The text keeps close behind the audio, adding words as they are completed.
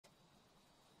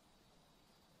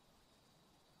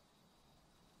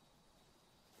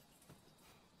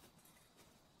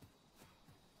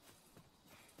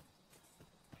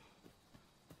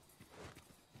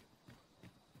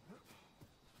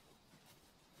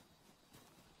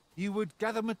You would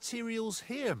gather materials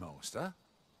here, Master?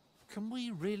 Can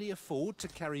we really afford to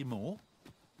carry more?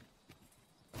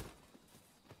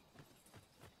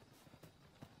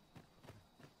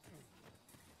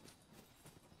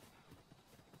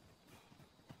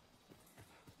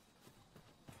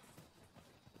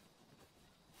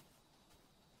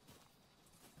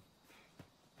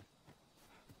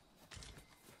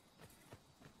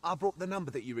 I brought the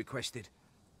number that you requested.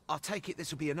 I'll take it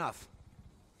this will be enough.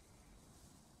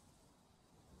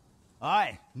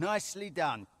 Aye, nicely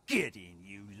done. Get in,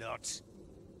 you lot.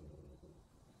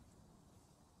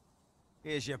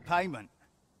 Here's your payment.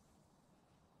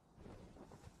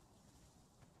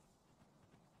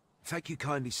 Thank you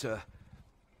kindly, sir.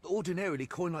 Ordinarily,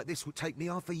 coin like this would take me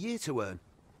half a year to earn.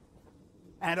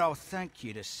 And I'll thank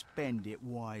you to spend it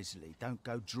wisely. Don't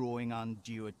go drawing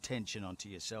undue attention onto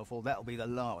yourself, or that'll be the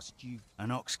last you... An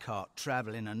Oxcart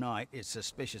travelling a night is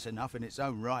suspicious enough in its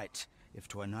own right, if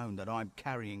 'twere known that I'm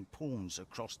carrying pawns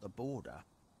across the border.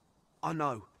 I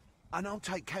know, and I'll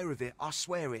take care of it, I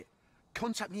swear it.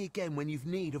 Contact me again when you've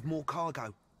need of more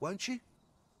cargo, won't you?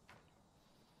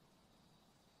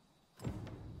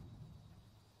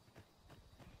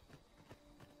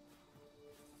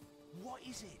 What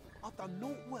is it? I've done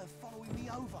naught worth following me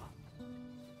over.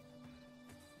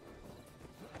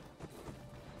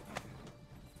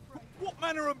 What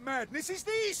manner of madness is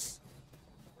this?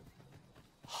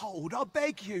 Hold, I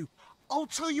beg you. I'll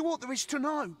tell you what there is to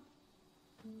know.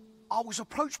 I was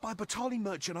approached by a battalion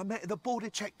merchant I met at the border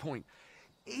checkpoint.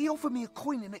 He offered me a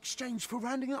coin in exchange for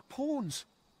rounding up pawns.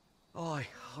 Aye,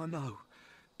 I know.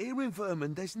 Here in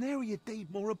Vermund, there's nary a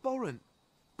deed more abhorrent.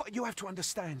 But you have to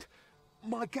understand,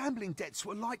 my gambling debts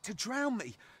were like to drown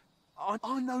me.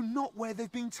 I know not where they've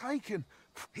been taken.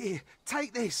 Here,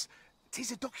 take this.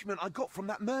 'Tis a document I got from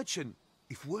that merchant.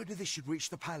 If word of this should reach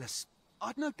the palace,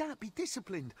 I'd no doubt be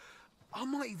disciplined. I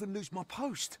might even lose my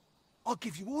post. I'll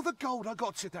give you all the gold I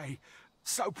got today.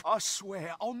 So I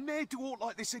swear I'll ne'er do aught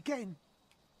like this again.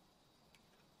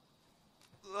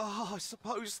 Oh, I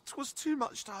suppose 'twas too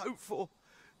much to hope for.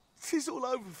 'Tis all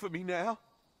over for me now.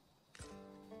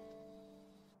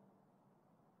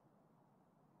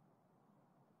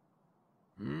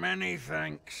 Many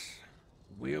thanks.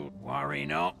 Wilt worry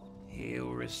not.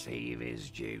 He'll receive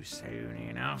his due soon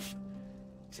enough.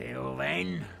 Till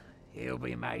then, he'll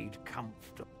be made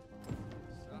comfortable.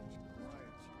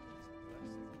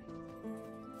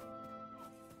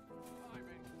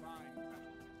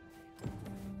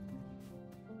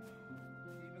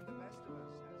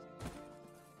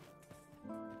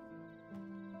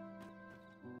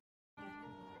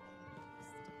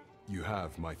 You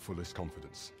have my fullest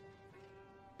confidence.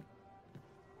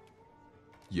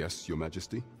 Yes, Your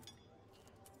Majesty?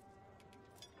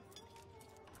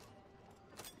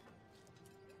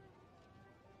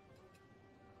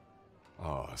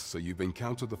 Ah, so you've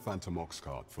encountered the Phantom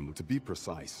Oxcart from the... To be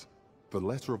precise, the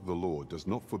letter of the law does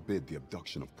not forbid the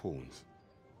abduction of pawns.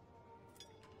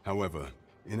 However,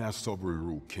 in our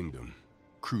sovereign-ruled kingdom,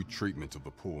 crude treatment of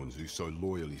the pawns who so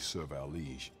loyally serve our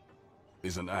liege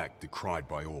is an act decried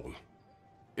by all.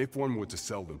 If one were to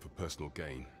sell them for personal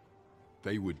gain,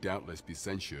 they would doubtless be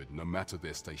censured no matter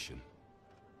their station.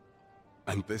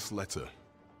 And this letter,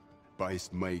 by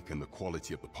its make and the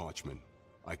quality of the parchment,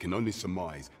 I can only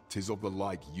surmise 'tis of the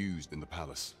like used in the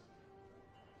palace.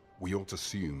 We ought to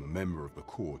assume a member of the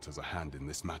court has a hand in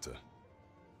this matter.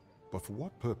 But for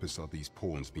what purpose are these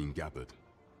pawns being gathered?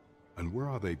 And where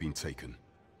are they being taken?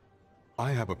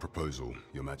 I have a proposal,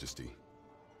 Your Majesty.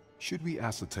 Should we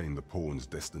ascertain the pawn's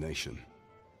destination,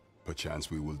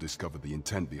 perchance we will discover the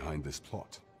intent behind this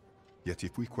plot. Yet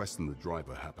if we question the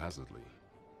driver haphazardly,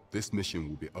 this mission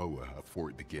will be over before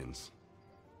it begins.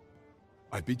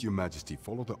 I bid Your Majesty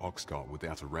follow the Oxcart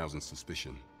without arousing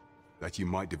suspicion, that you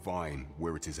might divine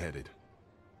where it is headed.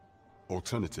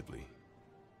 Alternatively,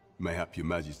 mayhap Your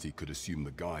Majesty could assume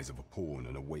the guise of a pawn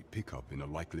and await pickup in a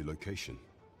likely location.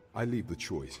 I leave the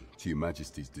choice to Your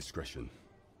Majesty's discretion.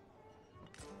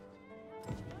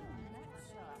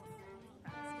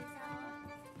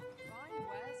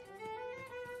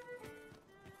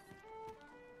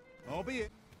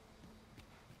 Albeit.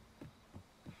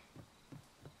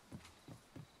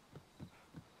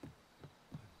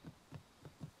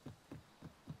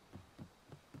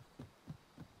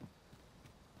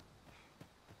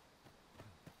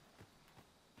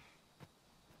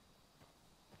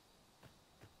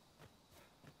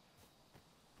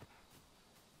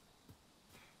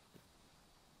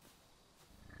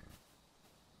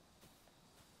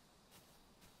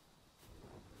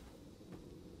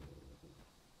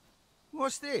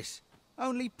 What's this?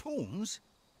 Only pawns?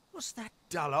 What's that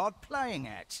dullard playing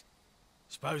at?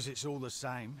 Suppose it's all the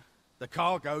same. The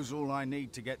cargo's all I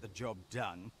need to get the job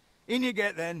done. In you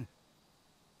get, then.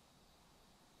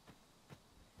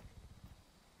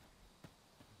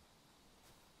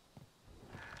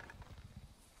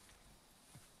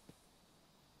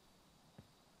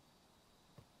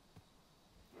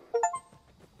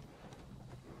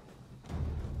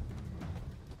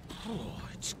 Oh,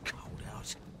 it's cold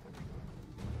out.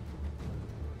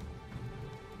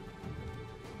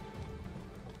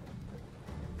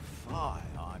 Fine,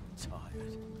 I'm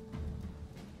tired.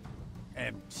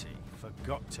 Empty.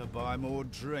 Forgot to buy more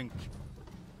drink.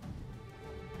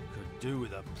 Could do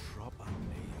with a proper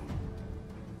meal.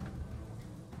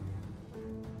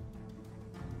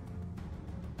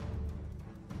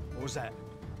 What was that?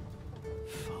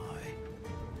 Fine.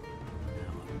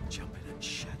 Now I'm jumping at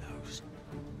shadows.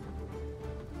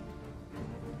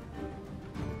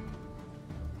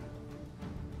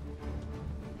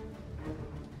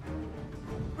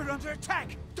 We're under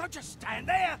attack! Don't just stand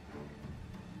there!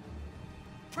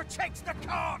 Protect the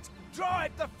cart!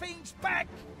 Drive the fiends back!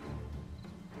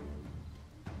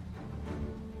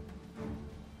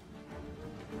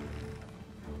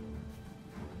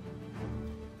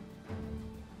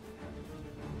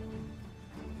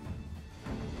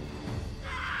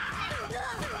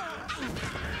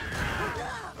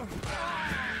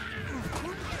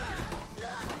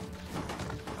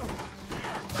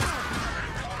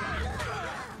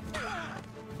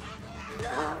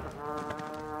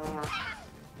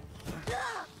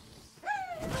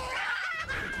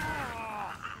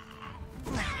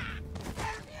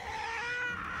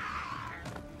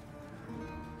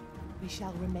 We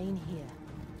shall remain here.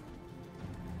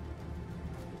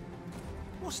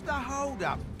 What's the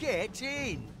hold-up? Get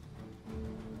in!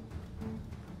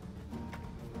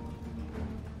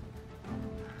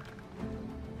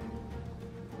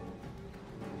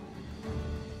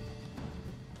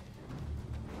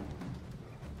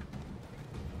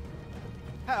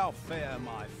 How fare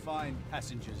my fine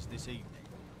passengers this evening?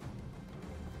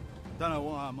 Don't know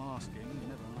why I'm asking, you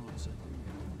never answer, do you?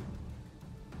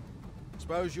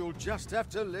 Suppose you'll just have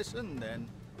to listen, then.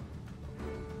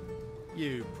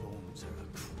 You pawns are a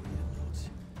queer lot.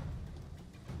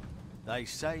 They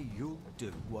say you'll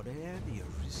do whatever the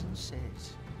Arisen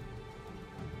says.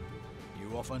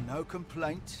 You offer no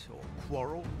complaint or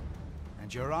quarrel,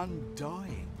 and you're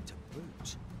undying to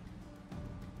boot.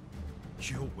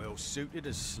 You're well suited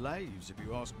as slaves, if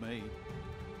you ask me.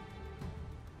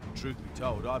 Truth be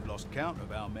told, I've lost count of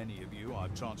how many of you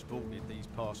I've transported these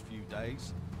past few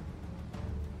days.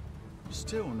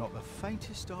 Still not the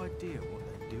faintest idea what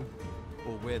they do,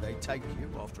 or where they take you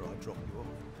after I drop you off.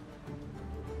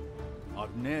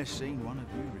 I've ne'er seen one of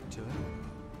you return.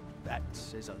 That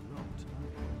says a lot, no?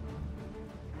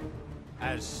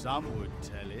 As some would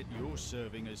tell it, you're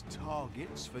serving as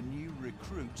targets for new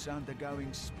recruits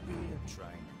undergoing spear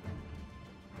training.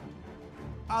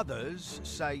 Others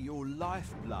say your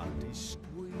lifeblood is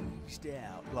squeezed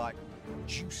out like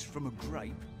juice from a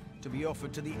grape to be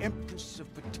offered to the Empress of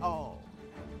Batal.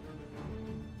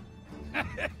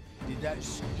 Did that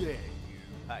scare you?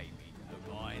 Pay me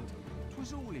no mind.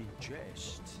 'Twas all in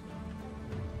jest.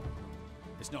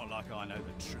 It's not like I know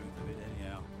the truth of it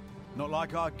anyhow. Not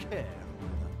like I care.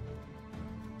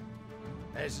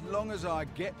 As long as I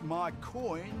get my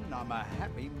coin, I'm a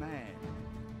happy man.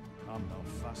 I'm not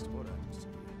fussed what happens to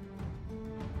you.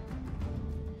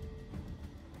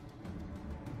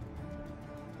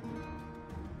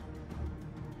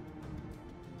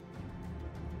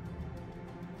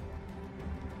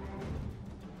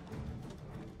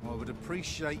 I would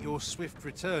appreciate your swift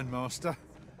return, Master.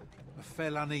 A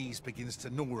fell unease begins to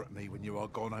gnaw at me when you are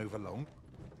gone over long.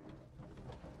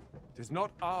 Tis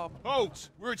not our... Halt!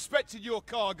 We're expecting your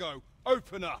cargo.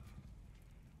 Open up.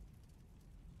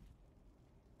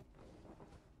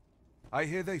 I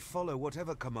hear they follow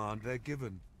whatever command they're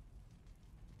given.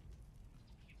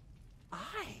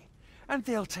 Aye, and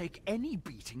they'll take any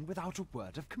beating without a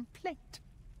word of complaint.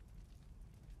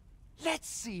 Let's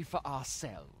see for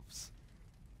ourselves.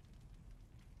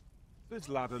 This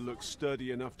ladder looks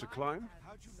sturdy enough to climb.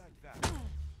 How'd you like that?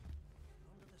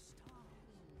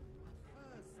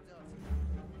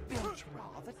 Built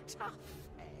rather tough,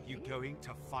 eh? You going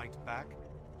to fight back?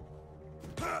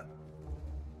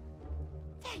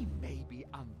 They may be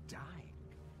undying,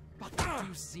 but they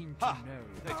do seem to know.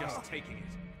 They're just taking it.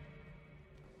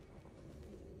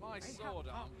 My sword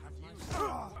arm. Have you...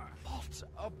 What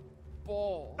a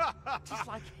ball! It's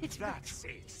like hitting That's a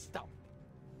it. stump.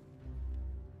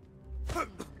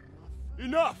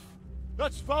 Enough!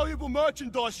 That's valuable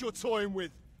merchandise you're toying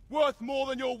with. Worth more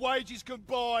than your wages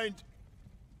combined.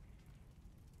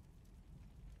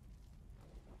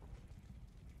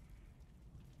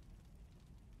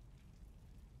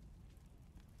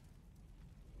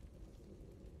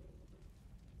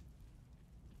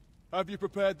 Have you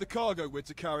prepared the cargo we're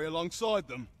to carry alongside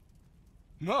them?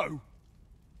 No?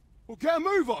 Well, get a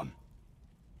move on!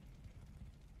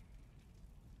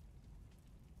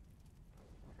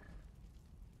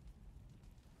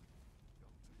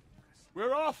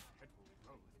 We're off!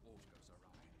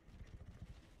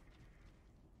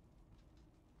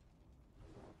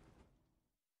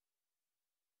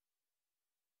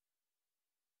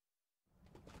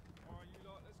 Alright, you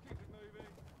lot, let's keep it moving.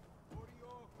 Order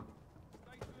your...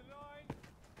 Stay to the line.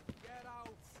 Get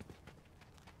out.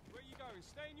 Where you going?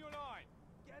 Stay in your line.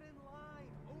 Get in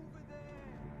line. Over there.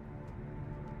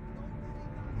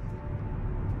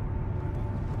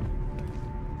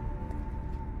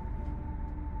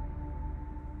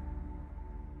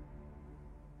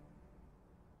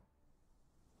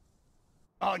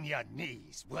 On your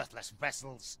knees, worthless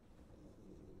vessels.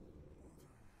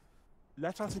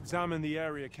 Let us examine the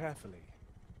area carefully.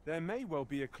 There may well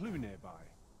be a clue nearby.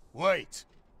 Wait!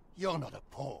 You're not a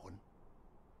pawn.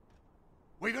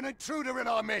 We've an intruder in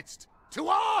our midst! To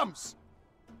arms!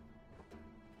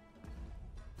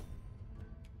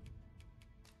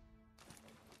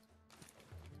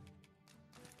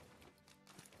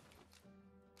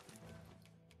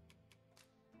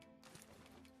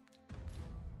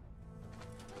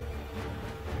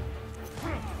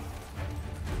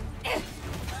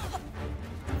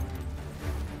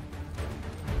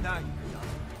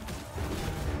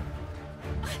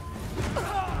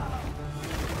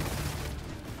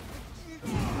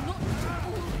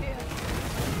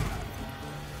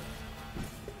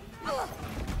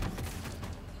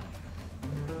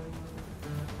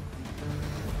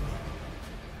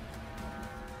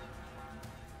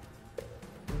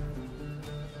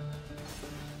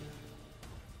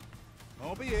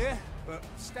 I'll be here, but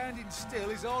standing still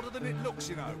is harder than it looks,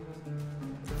 you know.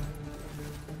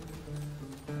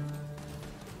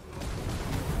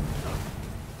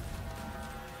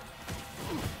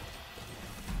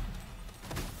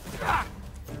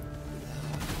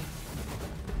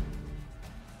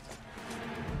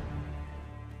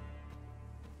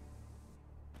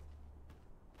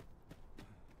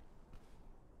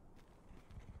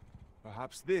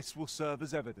 Perhaps this will serve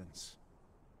as evidence.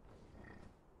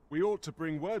 We ought to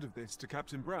bring word of this to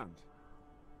Captain Brand.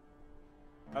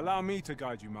 Allow me to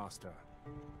guide you, Master.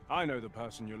 I know the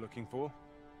person you're looking for.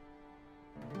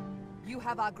 You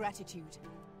have our gratitude.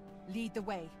 Lead the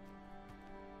way.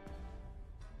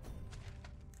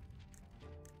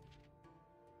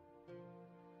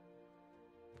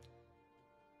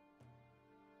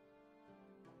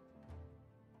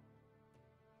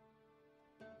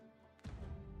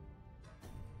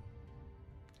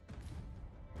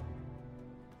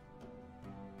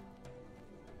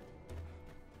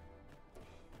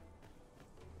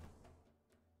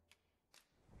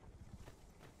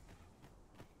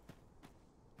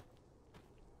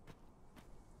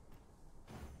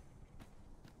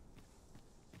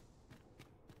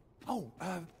 Oh,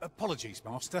 apologies,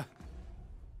 Master.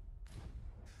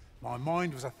 My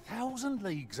mind was 1,000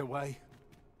 leagues away.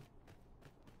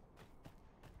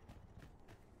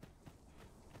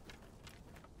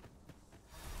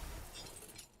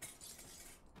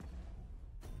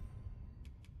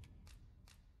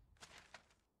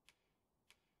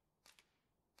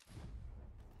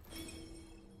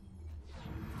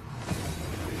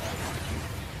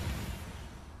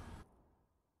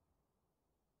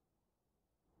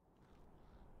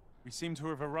 We seem to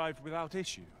have arrived without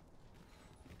issue.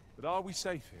 But are we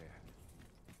safe here?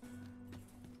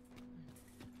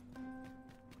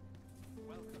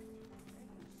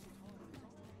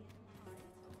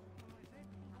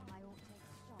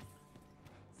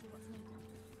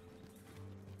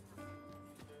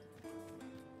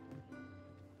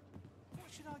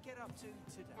 What should I get up to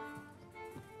today?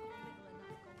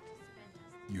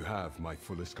 You have my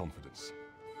fullest confidence.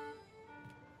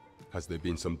 Has there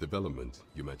been some development,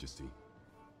 Your Majesty?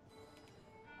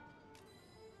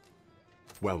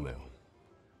 Well now,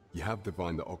 you have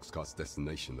divined the Oxcart's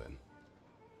destination then.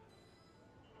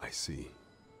 I see.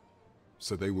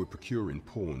 So they were procuring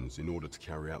pawns in order to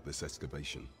carry out this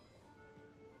excavation.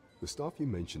 The staff you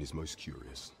mention is most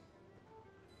curious.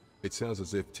 It sounds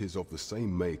as if 'tis of the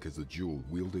same make as the jewel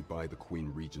wielded by the Queen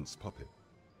Regent's puppet.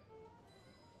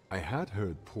 I had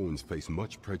heard pawns face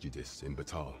much prejudice in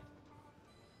Batal.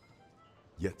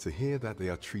 Yet to hear that they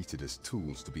are treated as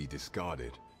tools to be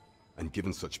discarded, and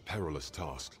given such perilous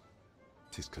tasks,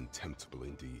 'tis contemptible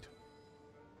indeed.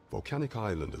 Volcanic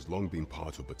Island has long been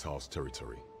part of Batal's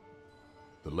territory.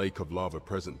 The lake of lava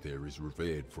present there is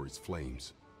revered for its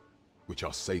flames, which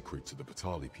are sacred to the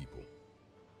Batali people.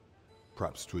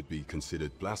 Perhaps 'twould be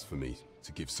considered blasphemy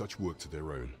to give such work to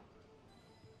their own.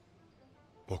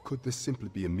 Or could this simply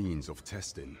be a means of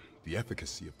testing the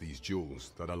efficacy of these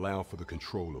jewels that allow for the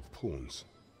control of pawns?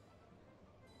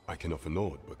 I can offer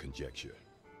naught but conjecture.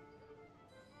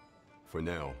 For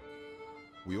now,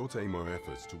 we ought to aim our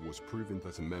efforts towards proving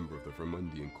that a member of the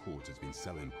Vermundian court has been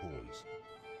selling pawns.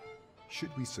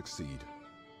 Should we succeed,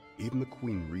 even the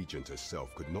Queen Regent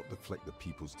herself could not deflect the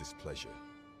people's displeasure.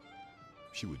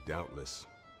 She would doubtless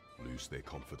lose their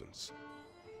confidence.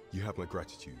 You have my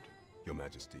gratitude, Your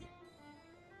Majesty.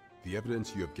 The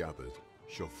evidence you have gathered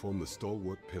shall form the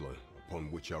stalwart pillar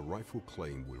upon which our rightful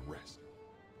claim will rest.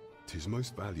 'Tis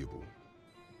most valuable,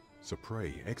 so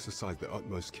pray exercise the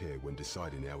utmost care when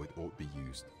deciding how it ought be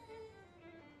used.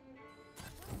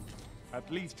 At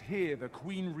least here the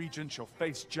Queen Regent shall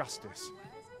face justice.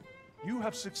 You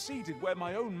have succeeded where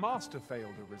my own master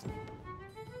failed, Arisen.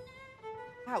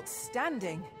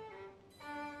 Outstanding.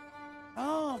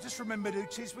 Oh, just remembered who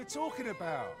 'tis we're talking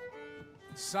about.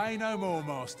 Say no more,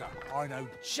 Master. I know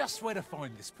just where to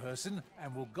find this person,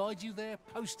 and will guide you there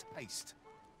post-haste.